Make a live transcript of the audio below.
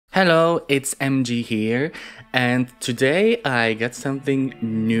Hello, it's MG here, and today I got something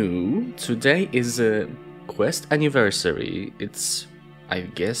new. Today is a quest anniversary. It's, I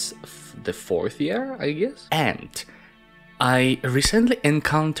guess, the 4th year, And I recently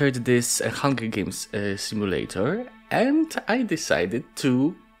encountered this Hunger Games simulator, and I decided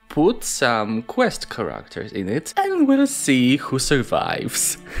to put some quest characters in it, and we'll see who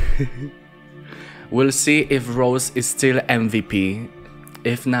survives. We'll see if Rose is still MVP.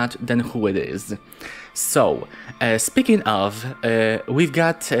 If not, then who it is. So, speaking of, we've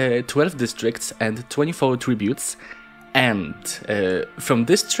got 12 districts and 24 tributes, and from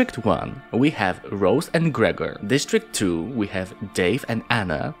District 1 we have Rose and Gregor. District 2 we have Dave and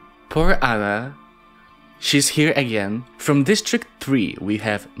Anna. Poor Anna, she's here again. From District 3 we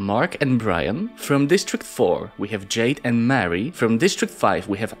have Mark and Brian. From District 4 we have Jade and Mary. From District 5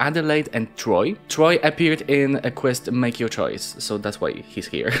 we have Adelaide and Troy. Troy appeared in a quest Make Your Choice, so that's why he's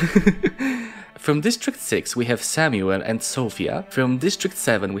here. From District 6 we have Samuel and Sophia. From District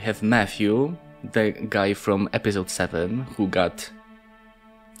 7 we have Matthew, the guy from episode 7 who got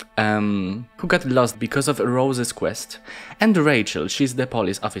lost because of Rose's quest, and Rachel, she's the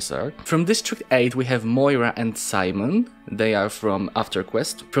police officer. From District 8 we have Moira and Simon, they are from After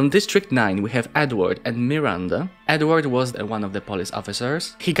Quest. From District 9 we have Edward and Miranda. Edward was one of the police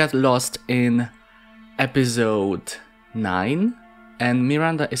officers. He got lost in episode 9, and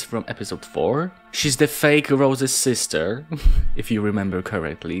Miranda is from episode 4. She's the fake Rose's sister, if you remember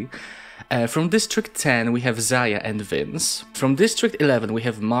correctly. From District 10 we have Zaya and Vince. From District 11 we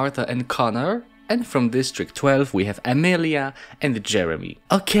have Martha and Connor. And from District 12 we have Amelia and Jeremy.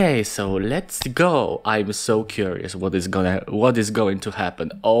 Okay, so let's go. I'm so curious what is going to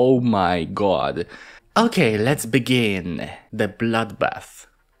happen. Oh my god. Okay, let's begin. The bloodbath.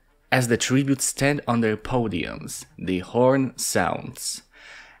 As the tributes stand on their podiums, the horn sounds.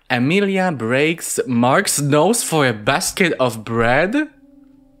 Amelia breaks Mark's nose for a basket of bread.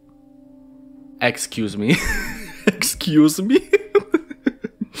 Excuse me. Excuse me?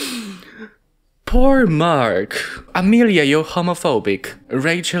 Poor Mark. Amelia, you're homophobic.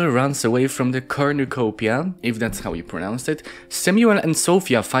 Rachel runs away from the cornucopia, if that's how you pronounce it. Samuel and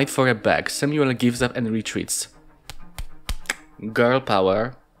Sophia fight for a bag. Samuel gives up and retreats. Girl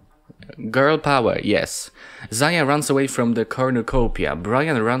power. Girl power, yes. Zaya runs away from the cornucopia.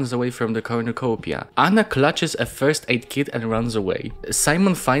 Brian runs away from the cornucopia. Anna clutches a first aid kit and runs away.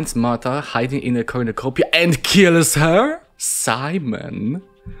 Simon finds Martha hiding in a cornucopia and kills her? Simon?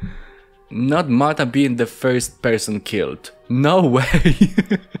 Not Martha being the first person killed. No way.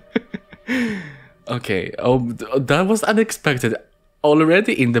 Okay, oh, that was unexpected.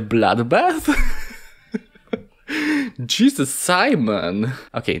 Already in the bloodbath? Jesus, Simon!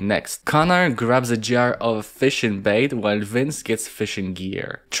 Okay, next. Connor grabs a jar of fishing bait while Vince gets fishing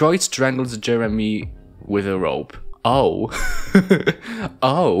gear. Troy strangles Jeremy with a rope. Oh.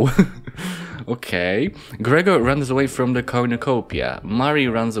 Oh. Okay. Gregor runs away from the cornucopia. Mary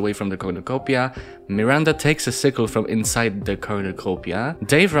runs away from the cornucopia. Miranda takes a sickle from inside the cornucopia.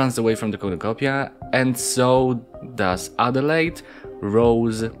 Dave runs away from the cornucopia. And so does Adelaide,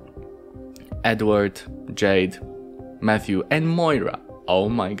 Rose, Edward, Jade, Matthew, and Moira. Oh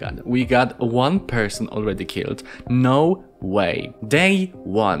my god, we got one person already killed. No way. Day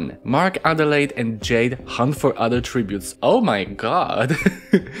 1. Mark, Adelaide, and Jade hunt for other tributes. Oh my god.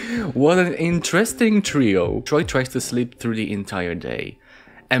 What an interesting trio. Troy tries to sleep through the entire day.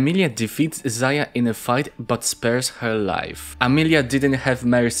 Amelia defeats Zaya in a fight but spares her life. Amelia didn't have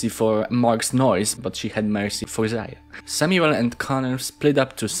mercy for Mark's noise, but she had mercy for Zaya. Samuel and Connor split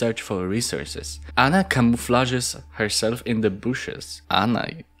up to search for resources. Anna camouflages herself in the bushes.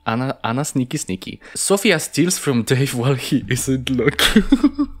 Anna sneaky. Sophia steals from Dave while he isn't looking.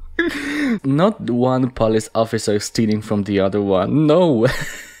 Not one police officer stealing from the other one. No way.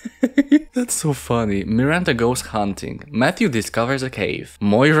 That's so funny. Miranda goes hunting. Matthew discovers a cave.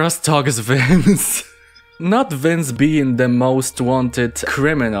 Moira stalks Vince. Not Vince being the most wanted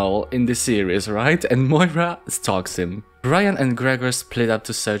criminal in the series, right? And Moira stalks him. Brian and Gregor split up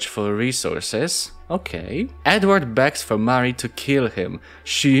to search for resources. Okay. Edward begs for Mary to kill him.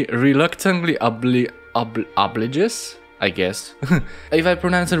 She reluctantly obliges? I guess. If I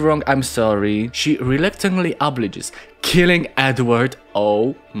pronounce it wrong, I'm sorry. She reluctantly obliges, killing Edward.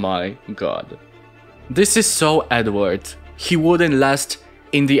 Oh my god. This is so Edward. He wouldn't last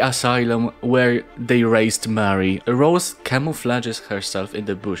in the asylum where they raised Mary. Rose camouflages herself in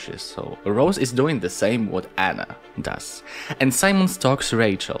the bushes, so Rose is doing the same what Anna does. And Simon stalks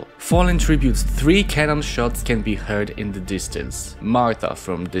Rachel. Fallen tributes, 3 cannon shots can be heard in the distance. Martha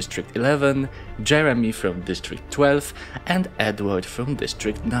from District 11, Jeremy from District 12, and Edward from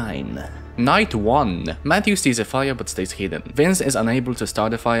District 9. Night 1. Matthew sees a fire but stays hidden. Vince is unable to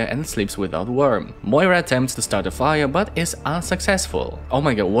start a fire and sleeps without Worm. Moira attempts to start a fire but is unsuccessful. Oh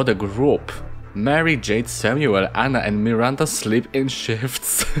my god, what a group. Mary, Jade, Samuel, Anna and Miranda sleep in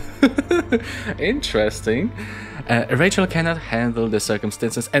shifts. Interesting. Rachel cannot handle the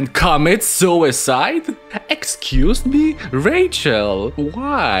circumstances and commits suicide? Excuse me? Rachel,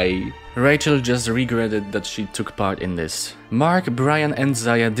 why? Rachel just regretted that she took part in this. Mark, Brian and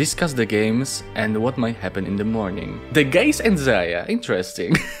Zaya discuss the games and what might happen in the morning. The gays and Zaya,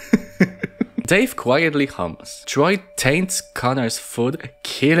 interesting. Dave quietly hums. Troy taints Connor's food,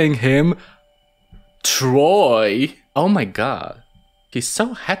 killing him. Troy! Oh my god. He's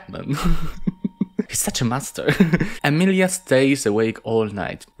so Hetman. He's such a master. Amelia stays awake all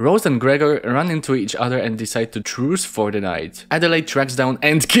night. Rose and Gregor run into each other and decide to truce for the night. Adelaide tracks down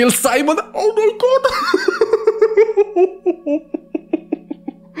and kills Simon. Oh my god.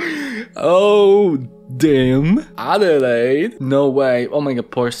 Oh damn. Adelaide. No way. Oh my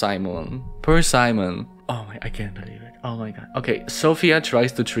god, poor Simon. Poor Simon. Oh my, I can't believe it. Oh my god. Okay, Sophia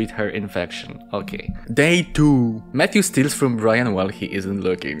tries to treat her infection. Okay. Day 2. Matthew steals from Brian while he isn't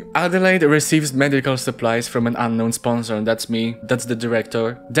looking. Adelaide receives medical supplies from an unknown sponsor. That's me. That's the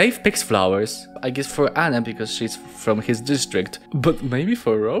director. Dave picks flowers. I guess for Anna because she's from his district. But maybe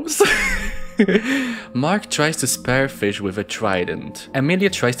for Rose? Mark tries to spare fish with a trident. Amelia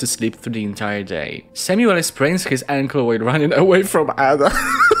tries to sleep through the entire day. Samuel sprains his ankle while running away from Anna.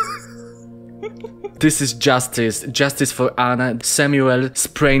 This is justice. Justice for Anna. Samuel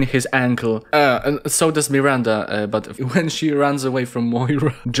sprained his ankle. And so does Miranda, but when she runs away from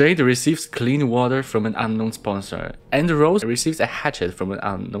Moira. Jade receives clean water from an unknown sponsor. And Rose receives a hatchet from an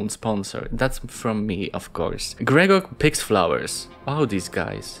unknown sponsor. That's from me, of course. Gregor picks flowers. Oh, these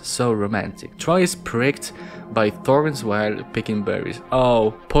guys. So romantic. Troy is pricked by thorns while picking berries.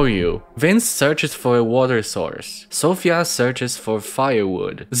 Oh, poor you. Vince searches for a water source. Sophia searches for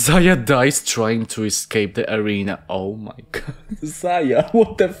firewood. Zaya dies trying to escape the arena. Oh my god. Zaya,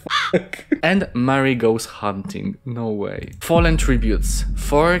 what the fuck? And Mary goes hunting. No way. Fallen tributes.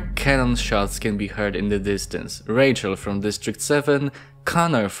 4 cannon shots can be heard in the distance. Rachel from District 7,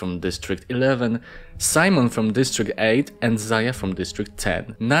 Connor from District 11, Simon from District 8, and Zaya from District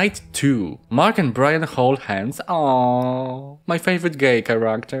 10. Night 2. Mark and Brian hold hands. Aww. My favorite gay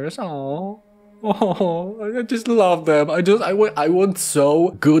characters. Aww. Oh, I just love them. I want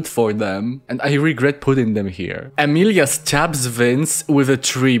so good for them. And I regret putting them here. Amelia stabs Vince with a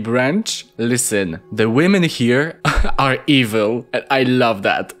tree branch. Listen, the women here are evil. And I love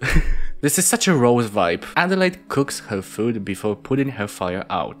that. This is such a Rose vibe. Adelaide cooks her food before putting her fire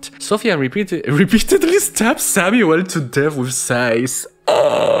out. Sophia repeatedly stabs Samuel to death with scythe.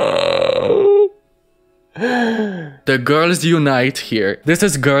 Oh. The girls unite here. This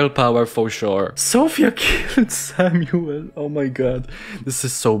is girl power for sure. Sophia killed Samuel. Oh my god. This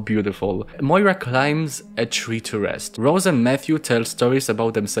is so beautiful. Moira climbs a tree to rest. Rose and Matthew tell stories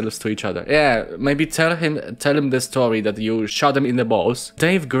about themselves to each other. Yeah, maybe tell him the story that you shot him in the balls.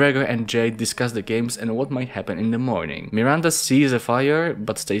 Dave, Gregor and Jade discuss the games and what might happen in the morning. Miranda sees a fire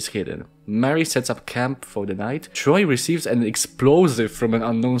but stays hidden. Mary sets up camp for the night. Troy receives an explosive from an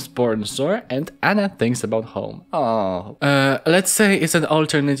unknown sponsor, and Anna thinks about home. Oh, let's say it's an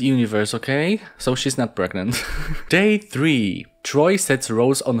alternate universe, okay? So she's not pregnant. Day 3. Troy sets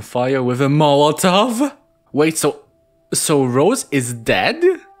Rose on fire with a Molotov. Wait, so Rose is dead?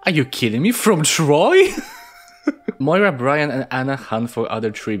 Are you kidding me? From Troy? Moira, Brian and Anna hunt for other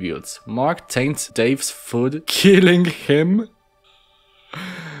tributes. Mark taints Dave's food, killing him.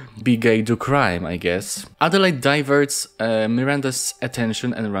 Be gay, do crime, I guess. Adelaide diverts Miranda's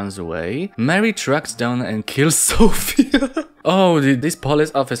attention and runs away. Mary tracks down and kills Sophia. Oh, these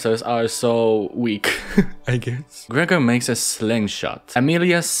police officers are so weak, I guess. Gregor makes a slingshot.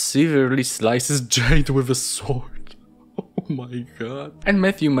 Amelia severely slices Jade with a sword. Oh my god. And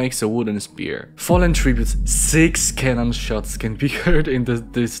Matthew makes a wooden spear. Fallen tributes, 6 cannon shots can be heard in the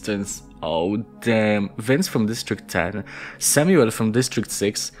distance. Oh damn. Vince from District 10, Samuel from District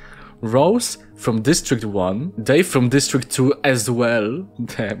 6, Rose from District 1, Dave from District 2 as well,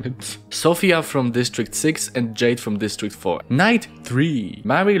 damn it, Sophia from District 6 and Jade from District 4. Night 3.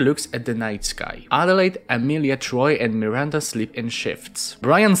 Mary looks at the night sky. Adelaide, Amelia, Troy and Miranda sleep in shifts.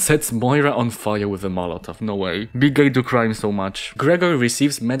 Brian sets Moira on fire with a Molotov, no way. Big guy do crime so much. Gregor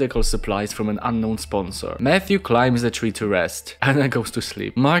receives medical supplies from an unknown sponsor. Matthew climbs the tree to rest. Anna goes to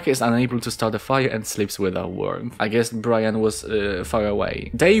sleep. Mark is unable to start a fire and sleeps without warmth. I guess Brian was far away.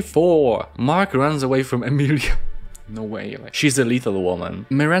 Day 4. Mark runs away from Amelia. No way, like, she's a lethal woman.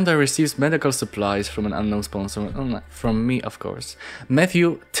 Miranda receives medical supplies from an unknown sponsor. Oh, no, from me, of course.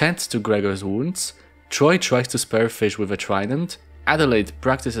 Matthew tends to Gregor's wounds. Troy tries to spare fish with a trident. Adelaide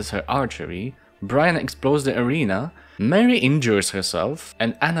practices her archery. Brian explores the arena. Mary injures herself,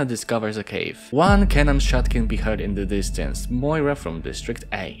 and Anna discovers a cave. One cannon shot can be heard in the distance. Moira from District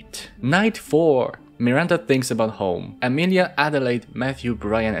 8. Night 4. Miranda thinks about home. Amelia, Adelaide, Matthew,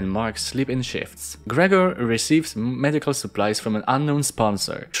 Brian and Mark sleep in shifts. Gregor receives medical supplies from an unknown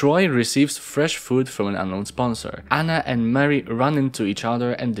sponsor. Troy receives fresh food from an unknown sponsor. Anna and Mary run into each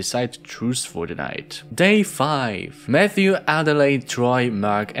other and decide to truce for the night. Day 5. Matthew, Adelaide, Troy,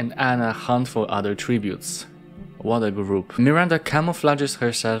 Mark and Anna hunt for other tributes. What a group. Miranda camouflages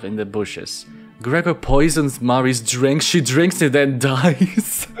herself in the bushes. Gregor poisons Mary's drink. She drinks it and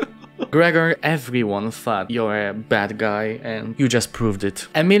dies. Gregor, everyone thought you're a bad guy and you just proved it.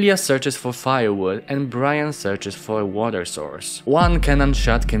 Amelia searches for firewood and Brian searches for a water source. One cannon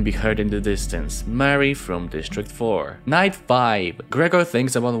shot can be heard in the distance. Mary from District 4. Night 5. Gregor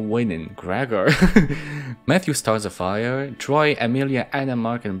thinks about winning. Gregor. Matthew starts a fire. Troy, Amelia, Anna,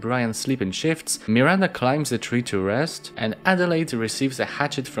 Mark and Brian sleep in shifts. Miranda climbs a tree to rest. And Adelaide receives a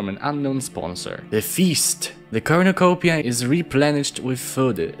hatchet from an unknown sponsor. The feast. The cornucopia is replenished with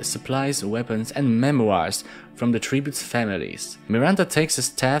food, supplies, weapons and memoirs from the tribute's families. Miranda takes a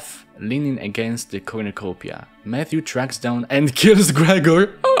staff, leaning against the cornucopia. Matthew tracks down and kills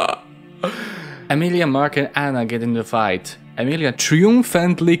Gregor. Amelia, Mark and Anna get in the fight. Amelia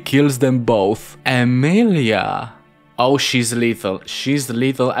triumphantly kills them both. Amelia! Oh, she's lethal. She's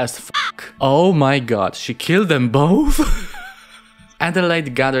lethal as fuck. Oh my god, she killed them both?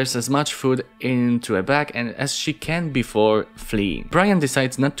 Adelaide gathers as much food into a bag and as she can before fleeing. Brian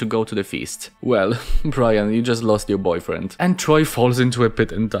decides not to go to the feast. Well, Brian, you just lost your boyfriend. And Troy falls into a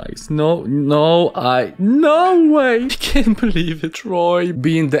pit and dies. No way! I can't believe it. Troy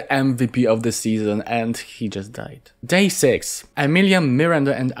being the MVP of the season and he just died. Day 6. Amelia,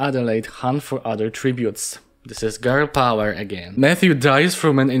 Miranda and Adelaide hunt for other tributes. This is girl power again. Matthew dies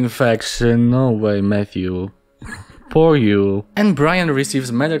from an infection. No way, Matthew. Poor you. And Brian receives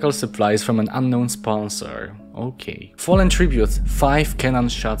medical supplies from an unknown sponsor. Okay. Fallen tributes. 5 cannon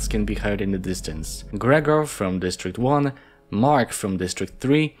shots can be heard in the distance. Gregor from District 1, Mark from District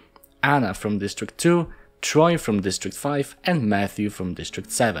 3, Anna from District 2, Troy from District 5, and Matthew from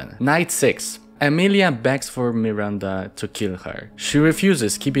District 7. Night 6. Amelia begs for Miranda to kill her. She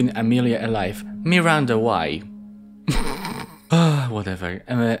refuses, keeping Amelia alive. Miranda, why? Whatever.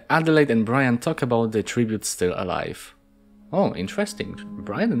 Adelaide and Brian talk about the tribute still alive. Oh, interesting.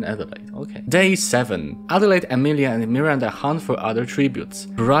 Brian and Adelaide, okay. Day 7. Adelaide, Amelia and Miranda hunt for other tributes.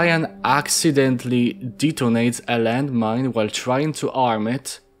 Brian accidentally detonates a landmine while trying to arm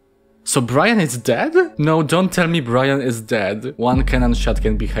it. So Brian is dead? No, don't tell me Brian is dead. One cannon shot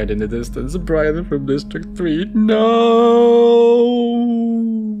can be heard in the distance. Brian from District 3. No!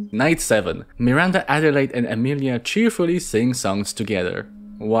 Night 7. Miranda, Adelaide and Amelia cheerfully sing songs together.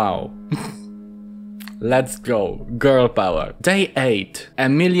 Wow. Let's go. Girl power. Day 8.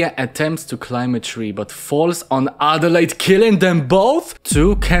 Amelia attempts to climb a tree but falls on Adelaide, killing them both.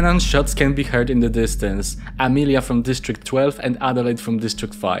 2 cannon shots can be heard in the distance. Amelia from District 12 and Adelaide from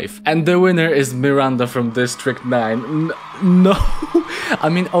District 5. And the winner is Miranda from District 9. No. I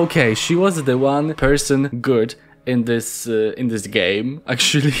mean, okay, she was the one person good in this game.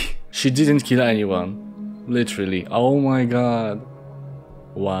 Actually, she didn't kill anyone. Literally. Oh my god.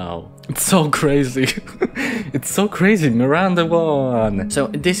 Wow. It's so crazy. It's so crazy. Miranda won. So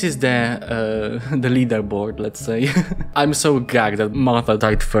this is the leaderboard, let's say. I'm so gagged that Martha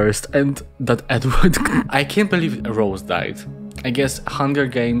died first and that Edward. I can't believe Rose died. I guess Hunger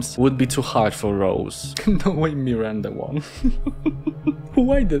Games would be too hard for Rose. No way Miranda won.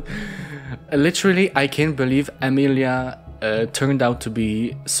 Why did... Literally, I can't believe Amelia turned out to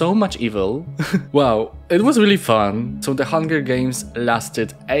be so much evil. Wow, it was really fun. So the Hunger Games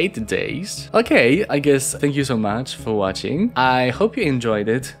lasted 8 days. Okay, I guess thank you so much for watching. I hope you enjoyed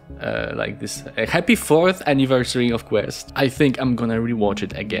it. Like this happy 4th anniversary of Quest. I think I'm gonna rewatch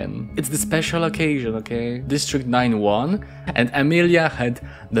it again. It's the special occasion, okay? District 9 won, and Amelia had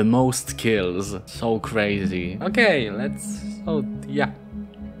the most kills. So crazy. Okay, let's... Oh, yeah.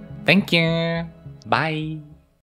 Thank you. Bye.